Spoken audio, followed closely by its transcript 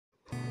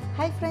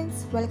Hi friends,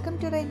 welcome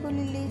to Rainbow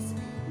Lilies.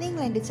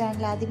 നിങ്ങൾ എൻ്റെ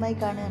channel ആദ്യമായി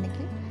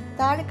കാണുകയാണെങ്കിൽ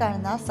താഴെ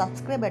കാണുന്ന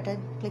സബ്സ്ക്രൈബ് ബട്ടൺ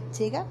ക്ലിക്ക്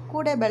ചെയ്യുക,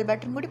 കൂടെ ബെൽ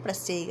ബട്ടൺ കൂടി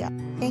പ്രസ് ചെയ്യുക.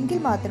 എങ്കിൽ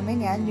മാത്രമേ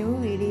ഞാൻ ന്യൂ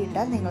വീഡിയോ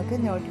ഇട്ടാൽ നിങ്ങൾക്ക്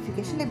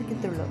നോട്ടിഫിക്കേഷൻ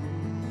ലഭിക്കത്തുള്ളൂ.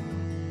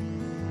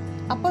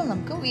 അപ്പോൾ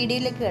നമുക്ക്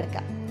വീഡിയോയിലേക്ക്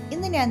കിടക്കാം.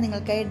 ഇന്ന് ഞാൻ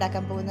നിങ്ങൾക്കായി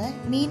ഉണ്ടാക്കാൻ പോകുന്നത്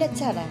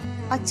മീനച്ചാറാണ്.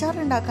 അച്ചാർ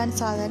ഉണ്ടാക്കാൻ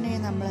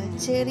സാധാരണയായി നമ്മൾ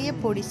ചെറിയ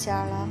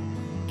പൊടിച്ചാള,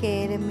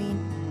 കേരമീൻ,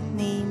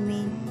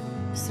 നെയ്മീൻ,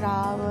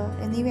 സ്രാവ്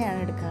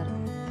എന്നിവയാണ് എടുക്കാറ്.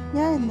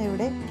 ഞാൻ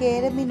ഇന്നിവിടെ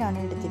കേരമീനാണ്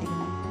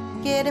എടുത്തിരിക്കുന്നത്.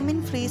 കേരമീൻ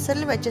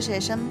ഫ്രീസറിൽ വെച്ച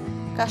ശേഷം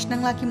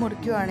കഷ്ണങ്ങളാക്കി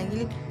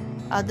മുറിക്കുകയാണെങ്കിൽ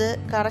അത്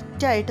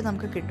കറക്റ്റായിട്ട്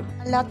നമുക്ക് കിട്ടും.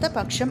 അല്ലാത്ത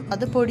പക്ഷം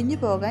അത് പൊടിഞ്ഞു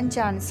പോകാൻ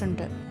ചാൻസ്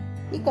ഉണ്ട്.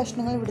 ഈ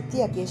കഷ്ണങ്ങൾ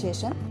വൃത്തിയാക്കിയ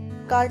ശേഷം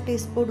 1/4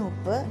 ടീസ്പൂൺ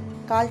ഉപ്പ്,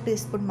 1/4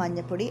 ടീസ്പൂൺ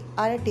മഞ്ഞൾപ്പൊടി,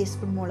 1/2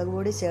 ടീസ്പൂൺ മുളക്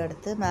പൊടി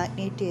ചേർത്ത്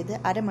മാഗ്നേറ്റ് ചെയ്ത്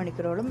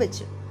അരമണിക്കൂറോളം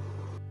വെച്ചു.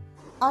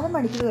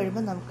 അരമണിക്കൂർ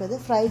കഴിയുമ്പോൾ നമുക്കത്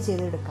ഫ്രൈ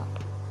ചെയ്തെടുക്കാം.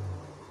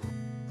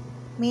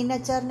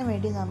 മീനച്ചാറിന്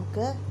വേണ്ടി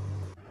നമുക്ക്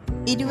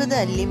 20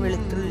 അല്ലി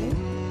വെളുത്തുള്ളി,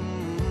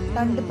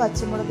 2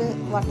 പച്ചമുളക്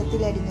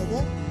വട്ടത്തിലരിഞ്ഞത്,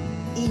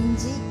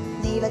 ഇഞ്ചി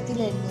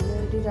നീളത്തിലരിഞ്ഞത്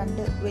ഒരു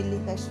 2 വലിയ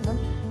കഷ്ണം,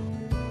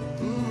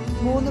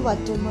 3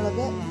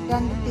 വറ്റൽമുളക്,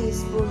 2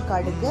 ടീസ്പൂൺ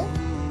കടുക്,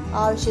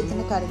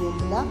 ആവശ്യത്തിന്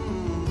കറിവേപ്പില,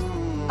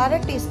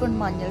 1/2 ടീസ്പൂൺ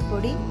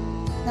മഞ്ഞൾപ്പൊടി,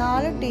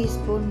 4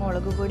 ടീസ്പൂൺ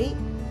മുളക് പൊടി,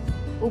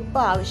 ഉപ്പ്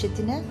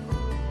ആവശ്യത്തിന്,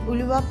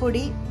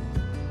 ഉലുവാപ്പൊടി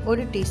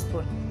 1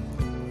 ടീസ്പൂൺ,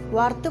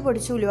 വറുത്ത്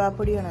പൊടിച്ച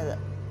ഉലുവാപ്പൊടിയാണത്,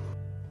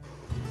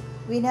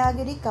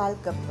 വിനാഗിരി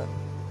 1/4 കപ്പ്,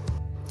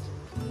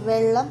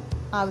 വെള്ളം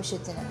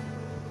ആവശ്യത്തിന്.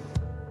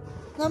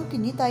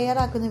 നമുക്കിനി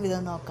തയ്യാറാക്കുന്ന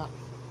വിധം നോക്കാം.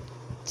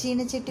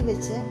 ചീനച്ചട്ടി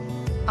വെച്ച്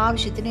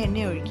ആവശ്യത്തിന്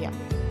എണ്ണ ഒഴിക്കാം.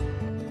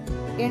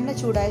 എണ്ണ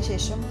ചൂടായ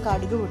ശേഷം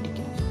കടുക്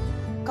പൊട്ടിക്കണം.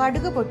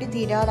 കടുക് പൊട്ടി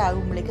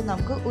തീരാറാകുമ്പോഴേക്ക്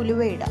നമുക്ക്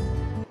ഉലുവ ഇടാം.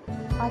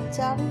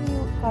 അച്ചാറിന്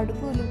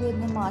കടുക്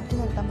ഉലുവയൊന്നും മാറ്റി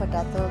നിർത്താൻ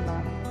പറ്റാത്ത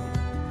ഒന്നാണ്.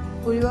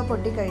 ഉലുവ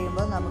പൊട്ടി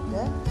കഴിയുമ്പോൾ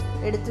നമുക്ക്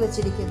എടുത്തു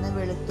വച്ചിരിക്കുന്ന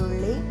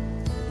വെളുത്തുള്ളി,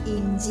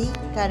 ഇഞ്ചി,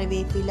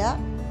 കറിവേപ്പില,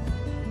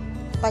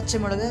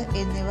 പച്ചമുളക്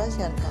എന്നിവ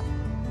ചേർക്കാം.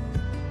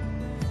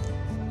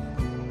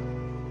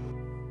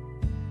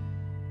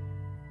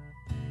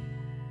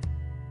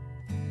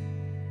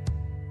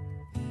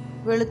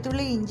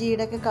 വെളുത്തുള്ളി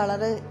ഇഞ്ചിയുടെ ഒക്കെ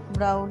കളറ്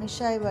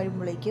ബ്രൗണിഷായി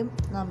വരുമ്പോഴേക്കും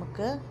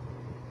നമുക്ക്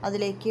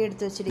അതിലേക്ക്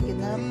എടുത്തു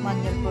വച്ചിരിക്കുന്ന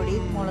മഞ്ഞൾപ്പൊടി,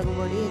 മുളക്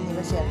പൊടി എന്നിവ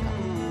ചേർക്കാം.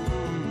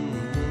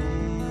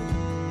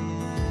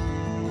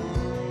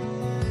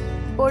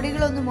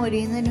 പൊടികളൊന്ന്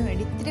മൊരിയുന്നതിന്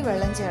വേണ്ടി ഇത്തിരി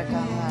വെള്ളം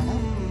ചേർക്കാവുന്നതാണ്.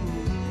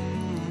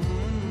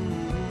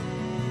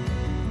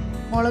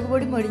 മുളക്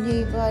പൊടി മൊരിഞ്ഞ്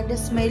കഴിയുമ്പോൾ അതിൻ്റെ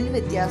സ്മെൽ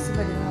വ്യത്യാസം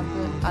വരുന്നത്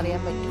നമുക്ക്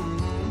അറിയാൻ പറ്റും.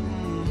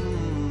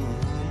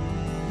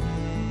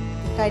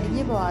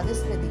 കരിഞ്ഞു പോവാതെ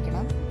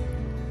ശ്രദ്ധിക്കണം.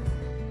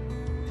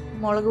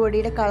 മുളക്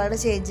പൊടിയുടെ കളർ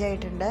ചേഞ്ച്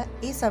ആയിട്ടുണ്ട്.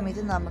 ഈ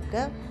സമയത്ത്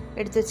നമുക്ക്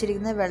എടുത്തു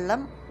വച്ചിരിക്കുന്ന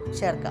വെള്ളം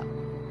ചേർക്കാം.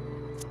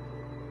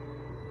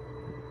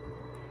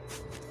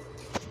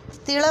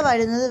 തിള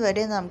വരുന്നത്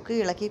വരെ നമുക്ക്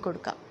ഇളക്കി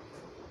കൊടുക്കാം.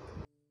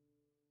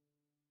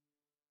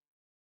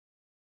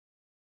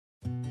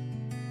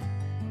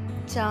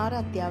 ചാറ്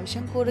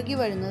അത്യാവശ്യം കുറുകി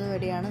വരുന്നത്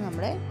വരെയാണ്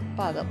നമ്മുടെ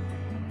പാകം.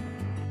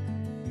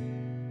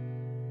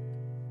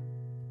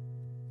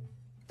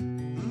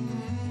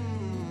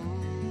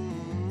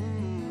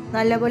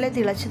 നല്ലപോലെ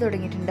തിളച്ച്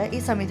തുടങ്ങിയിട്ടുണ്ട്. ഈ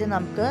സമയത്ത്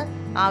നമുക്ക്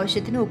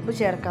ആവശ്യത്തിന് ഉപ്പ്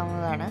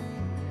ചേർക്കാവുന്നതാണ്.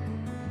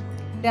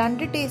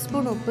 2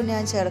 ടീസ്പൂൺ ഉപ്പ്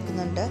ഞാൻ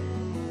ചേർക്കുന്നുണ്ട്.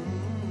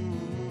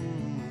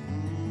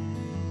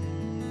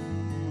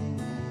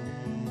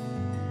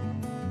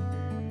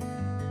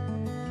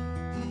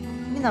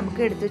 ഇനി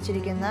നമുക്ക് എടുത്തു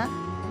വച്ചിരിക്കുന്ന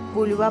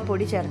ഉലുവ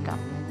പൊടി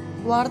ചേർക്കാം.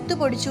 വറുത്ത്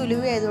പൊടിച്ച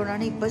ഉലുവ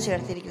ആയതുകൊണ്ടാണ് ഇപ്പോൾ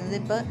ചേർത്തിരിക്കുന്നത്.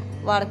 ഇപ്പോൾ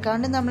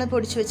വറുക്കാണ്ട് നമ്മൾ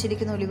പൊടിച്ച്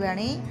വെച്ചിരിക്കുന്ന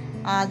ഉലുവയാണെങ്കിൽ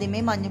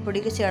ആദ്യമേ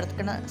മഞ്ഞൾപ്പൊടിക്ക്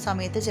ചേർക്കുന്ന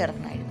സമയത്ത്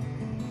ചേർക്കണമായിരുന്നു.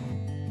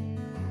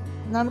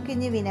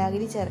 നമുക്കിനി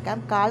വിനാഗിരി ചേർക്കാം.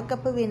 1/4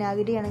 കപ്പ്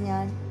വിനാഗിരിയാണ്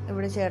ഞാൻ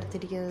ഇവിടെ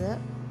ചേർത്തിരിക്കുന്നത്.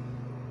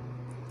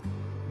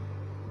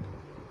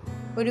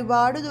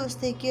 ഒരുപാട്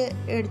ദിവസത്തേക്ക്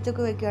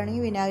എടുത്തൊക്കെ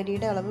വെക്കുകയാണെങ്കിൽ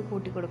വിനാഗിരിയുടെ അളവ്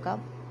കൂട്ടിക്കൊടുക്കാം.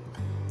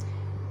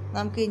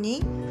 നമുക്കിനി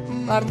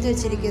വറുത്ത്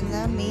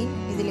വെച്ചിരിക്കുന്ന മീൻ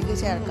ഇതിലേക്ക്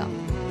ചേർക്കാം.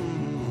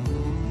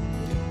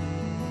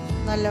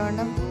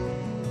 നല്ലവണ്ണം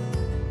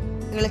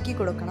ഇളക്കി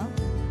കൊടുക്കണം.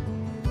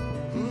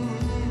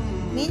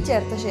 മീൻ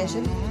ചേർത്ത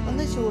ശേഷം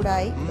ഒന്ന്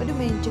ചൂടായി 1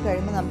 മിനിറ്റ്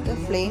കഴിയുമ്പോൾ നമുക്ക്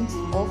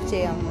ഫ്ലെയിംസ് ഓഫ്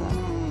ചെയ്യാവുന്നതാണ്.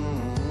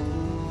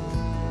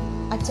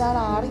 അച്ചാർ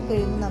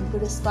ആറിക്കഴിയുമ്പോൾ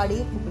നമുക്കൊരു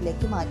സ്പടിക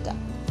കൂട്ടിലേക്ക് മാറ്റാം.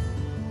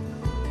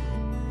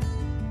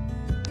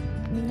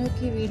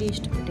 നിങ്ങൾക്ക് ഈ വീഡിയോ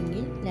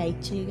ഇഷ്ടപ്പെട്ടെങ്കിൽ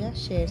ലൈക്ക് ചെയ്യുക,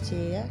 ഷെയർ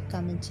ചെയ്യുക,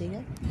 കമൻറ്റ്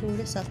ചെയ്യുക,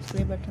 കൂടെ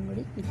സബ്സ്ക്രൈബ് ബട്ടൺ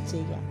കൂടി ക്ലിക്ക്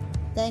ചെയ്യുക.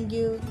 Thank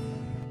you.